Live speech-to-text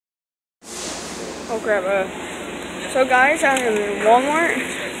Oh crap, so guys, I'm in Walmart.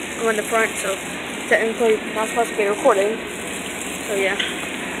 I'm in the front, so technically not supposed to be recording. So yeah.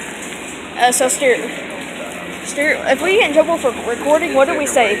 So Stuart, if we get in trouble for recording, what do we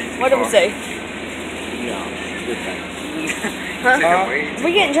say? What do we say? Yeah, good thing. Huh? If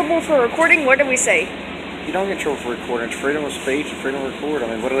we get in trouble for recording, what do we say? You don't get in trouble for recording. It's freedom of speech and freedom of record. I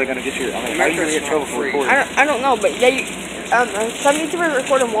mean, what are they going to get you? I mean, how are you going to get in trouble for recording? I don't know, but they, some YouTubers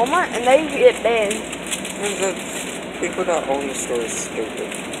record in Walmart and they get banned. The people that own the store is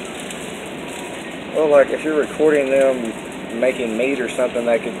stupid. Well, like, if you're recording them making meat or something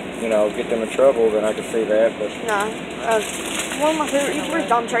that could, you know, get them in trouble, then I could see that, but... Nah, one of my favorite YouTubers,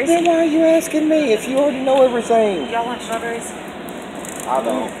 Don Tracy. Then why are you asking me if you already know everything? Y'all want strawberries? I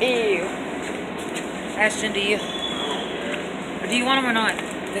don't. Ew. Ashton, do you? Or do you want them or not?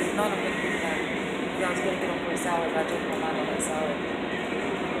 There's not a big thing. I was going to get them for a salad, but I took my mind on that salad.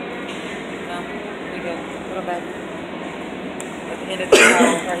 No? Here you go. Put them back. At the end of the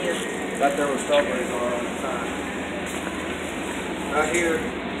salad, right here. Right there with strawberries are on the side. Right here.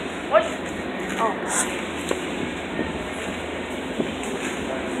 What? Oh.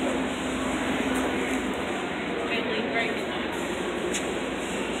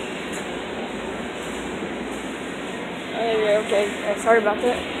 Yeah, okay. Sorry about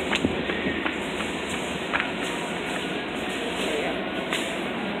that.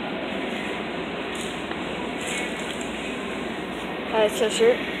 So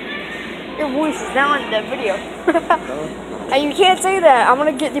sure. Your voice is now in the video. And you can't say that. I'm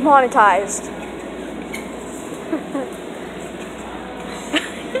gonna get demonetized.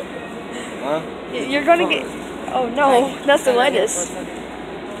 Huh? You're gonna get. Oh no, that's the lettuce.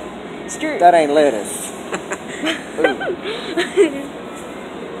 Stuart. That ain't lettuce.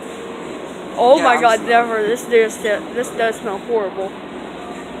 Oh my God, never. This does smell horrible.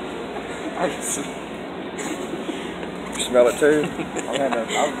 You smell it too? I'm gonna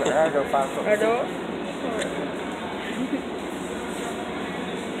go find something. I know.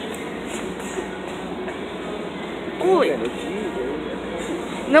 Holy.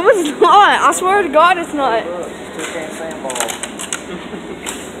 No, it's not. I swear to God, it's not.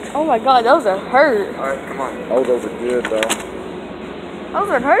 Oh my God, those are hurt. Alright, come on. Oh, those are good though. Those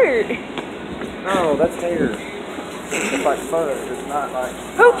are hurt. No, that's hair. It's like fuzz. It's not like.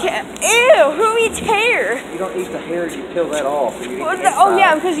 Who can? Ew! Who eats hair? You don't eat the hair. You peel that off. And you eat the Oh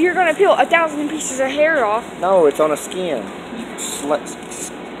yeah, because you're gonna peel 1,000 pieces of hair off. No, it's on a skin.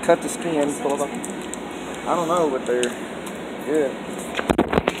 Cut the skin, pull it off. I don't know, but they're good.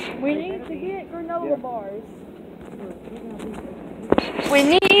 We need to get granola bars. We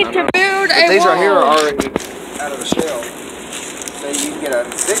need to build a These wall. right here are already out of the shell. So you can get a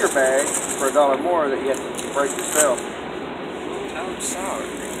bigger bag for $1 more that you have to break yourself. I'm sorry.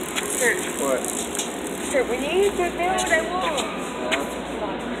 Sure. What? Sure, we need to build a wall.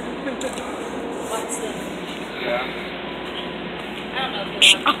 Yeah.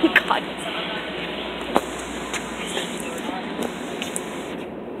 Oh God.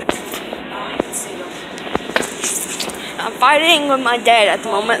 I'm fighting with my dad at the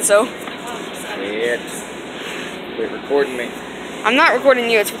moment, so. Quit recording me. I'm not recording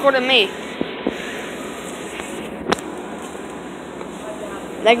you, it's recording me.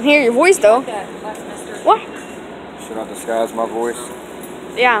 I can hear your voice though. What? Should I disguise my voice?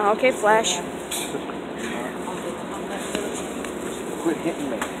 Yeah, okay, Flash. Quit hitting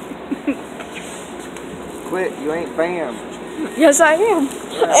me. Quit, you ain't Bam. Yes, I am.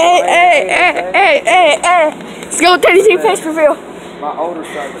 Hey. Let's go with Teddy's face reveal. My older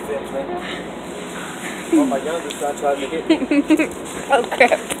son defends me. Well, my younger son tried to hit me. Oh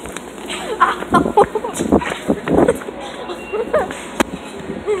crap.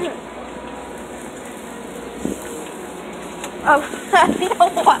 Oh, you know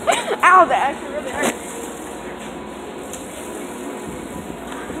what? Ow, that actually really hurt.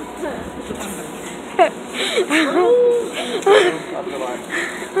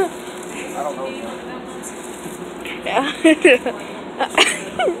 I don't know. Yeah.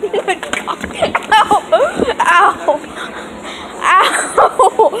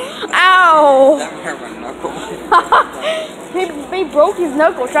 Ow! That hurt my knuckle. He broke his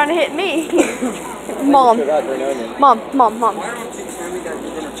knuckle trying to hit me. Mom. Why don't you tell me that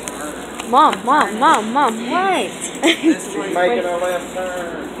you're gonna turn? Mom. What? She's making a left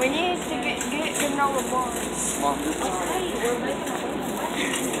turn. We need to get granola bars.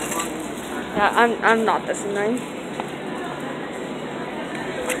 Yeah, I'm not this annoying.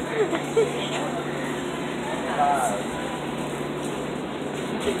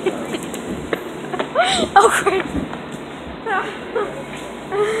 Oh crap.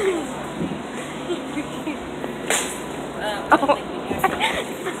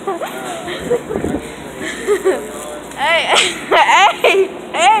 Hey, hey,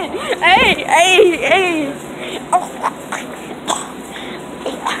 hey, hey, hey, hey.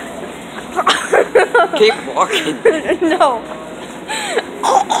 Keep walking. No.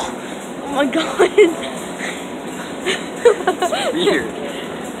 Oh my god. It's weird.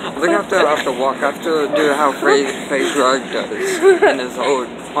 Look, I have to walk. I have to do how Phase Rug does in his old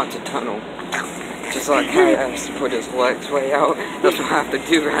haunted tunnel. Just like how he has to put his legs way out. That's what I have to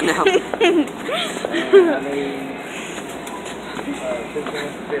do right now.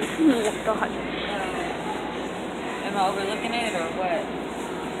 Oh god. Am I overlooking it or what?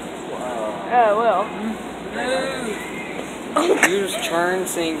 Oh well. You just turn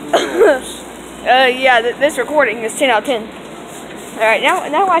things rules. Yeah, this recording is 10 out of 10. Alright,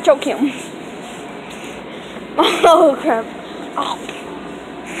 now I choke him. Oh crap. Oh.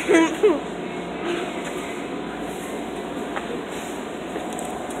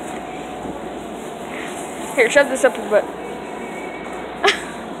 Here, shove this up your butt.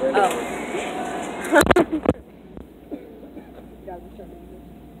 Oh.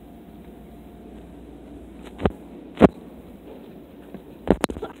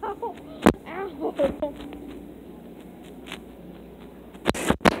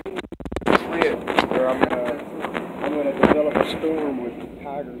 Where I'm gonna develop a storm with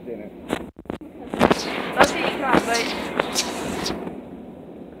tigers in it. Let's see you try, buddy.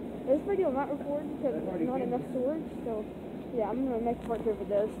 This video will not record because there's not enough storage, so yeah, I'm gonna make part 2 if it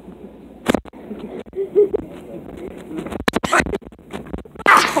does.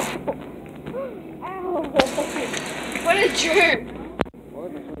 Ow! What a jerk!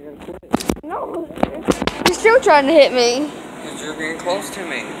 No, he's still trying to hit me. Because you're getting close to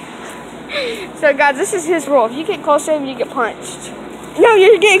me. So guys, this is his rule. If you get close to him, you get punched. No,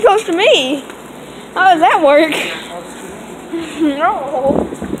 you're getting close to me. How does that work? No.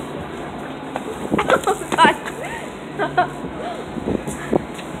 Oh god.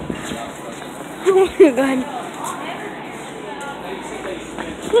 Oh my god.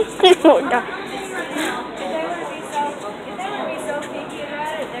 Oh god.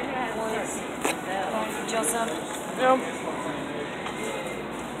 No.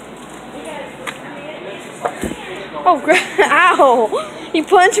 Oh, ow! You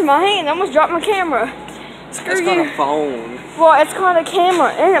punched my hand. I almost dropped my camera. Screw It's you. called a phone. Well, it's called a camera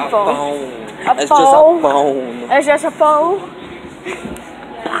and a phone. Phone. A It's phone? just a phone. It's just a phone?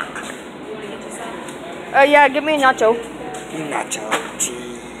 Yeah, give me a nacho. Nacho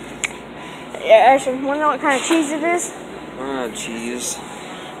cheese. Yeah, actually, wanna know what kind of cheese it is? Cheese.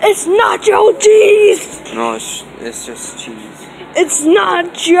 It's nacho cheese! No, it's just cheese. It's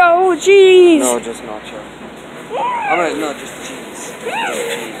nacho cheese! No, just nacho. I mean, no, just cheese.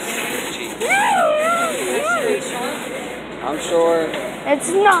 Just cheese. I'm sure.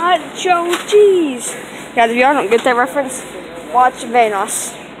 It's nacho cheese! Guys, if y'all don't get that reference, watch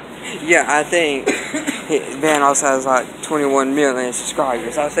Vanos. Yeah, I think Vanos has like 21 million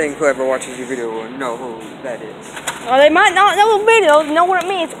subscribers. I think whoever watches your video will know who that is. Well, they might not know the video, know what it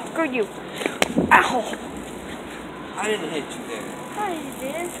means. Screw you. Ow! I didn't hit you there. Oh, you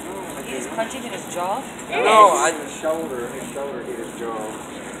did? You just punched him in his jaw? No, his shoulder hit his jaw.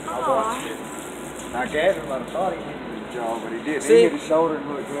 I watched it. Now Gavin might have thought he hit his jaw, but he didn't. See? He hit his shoulder and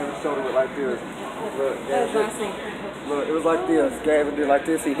look, Gavin's shoulder went like this. Look, Gavin, look, it was like this. Gavin did like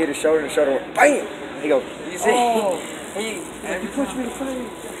this, he hit his shoulder and the shoulder went BAM! He goes, you see? Oh, You punched me in the face.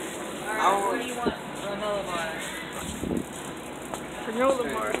 What do you want? Granola bar. Granola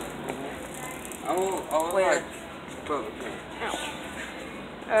bar. I will Where? like put it here.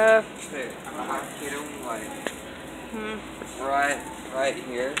 Uh, There, I'm gonna have to hit him like hmm. right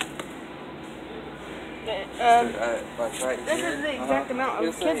here. Like right This here. is the exact amount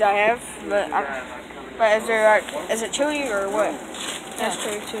of kids I have, but is there like, is it chewy or what? That's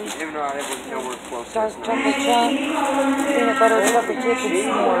chewy too. Even though I was nowhere close. Dark chocolate chunk, peanut butter, chocolate chip, and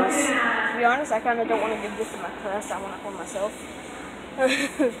s'mores. To be honest, I kind of don't want to give this to my class. I want it for myself.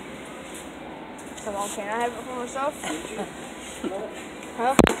 So long, can I have it for myself?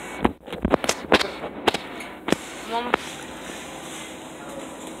 Huh? Mama.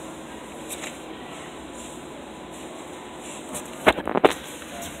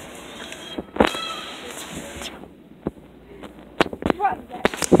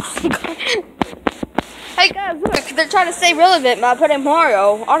 Hey guys, look, they're trying to stay relevant by putting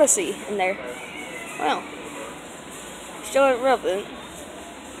Mario Odyssey in there. Well, still relevant.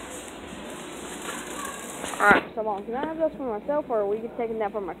 Alright, so long. Can I have this for myself, or are we taking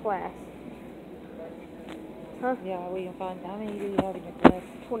that for my class? Huh? Yeah, we can find. How many do you have in your class?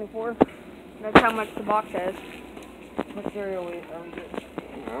 24. That's how much the box has. What cereal are we getting?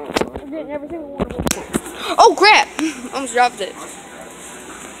 We're getting every single one of them. Oh crap! Almost dropped it.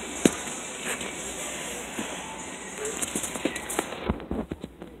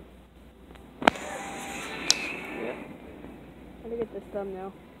 How to get this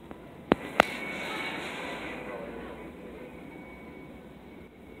thumbnail?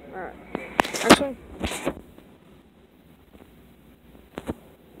 Alright. Actually.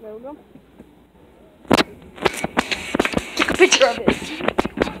 There we go. Take a picture of it.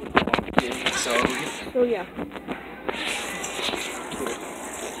 So yeah.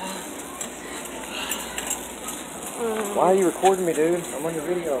 Why are you recording me, dude? I'm on your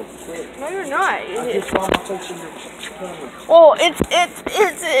video. Quit. No, you're not. I just saw my touching your camera. Oh, it's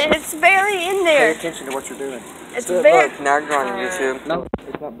barely in Pay there. attention to what you're doing. It's Stuart, barely. look, now you're on YouTube. No,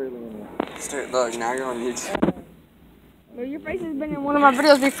 it's not barely in there. Stuart, look, now you're on YouTube. Well, your face has been in one of my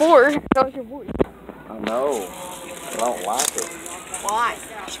videos before. That was your voice. I know. But I don't like it. Why?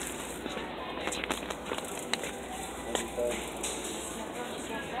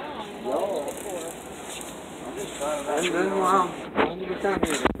 No. I'm just trying to. And then, wow, I'm gonna come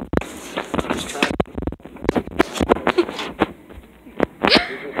here. I'm just trying to.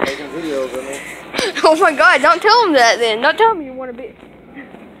 You're just taking videos of me. Oh my god, don't tell him that then. Don't tell him you want to be.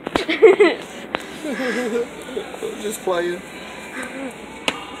 Just playing.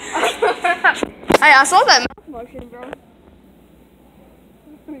 Hey, I saw that mouth motion, bro.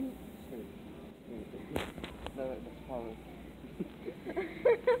 No, that's probably.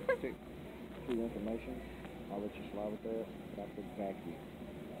 For your information, I'll let you slide with that. But I said back you.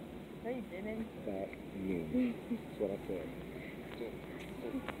 No, you didn't. Back you. That's what I said.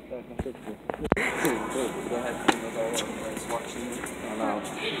 I know.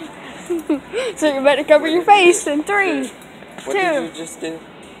 So you better cover your face in 3, 2. What did you just do?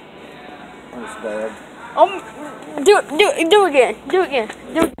 I'm just bad. Do it again. Do it again.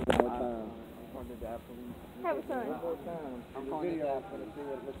 Do it. Have a son. I'm going to video to see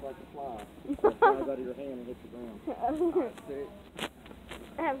what it looks like to fly. It flies out of your hand and hits the ground.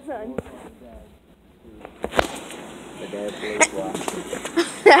 Have a son. The dad plays fly.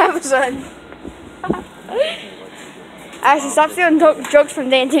 Have a son. Actually, stop stealing jokes from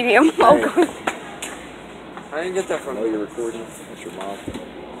Dan TV. Oh god. I didn't get that I from know you. you're recording. That's your mom. Put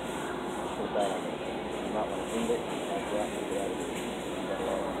that on it. I'm not going to end it. Like that. Make it out of it.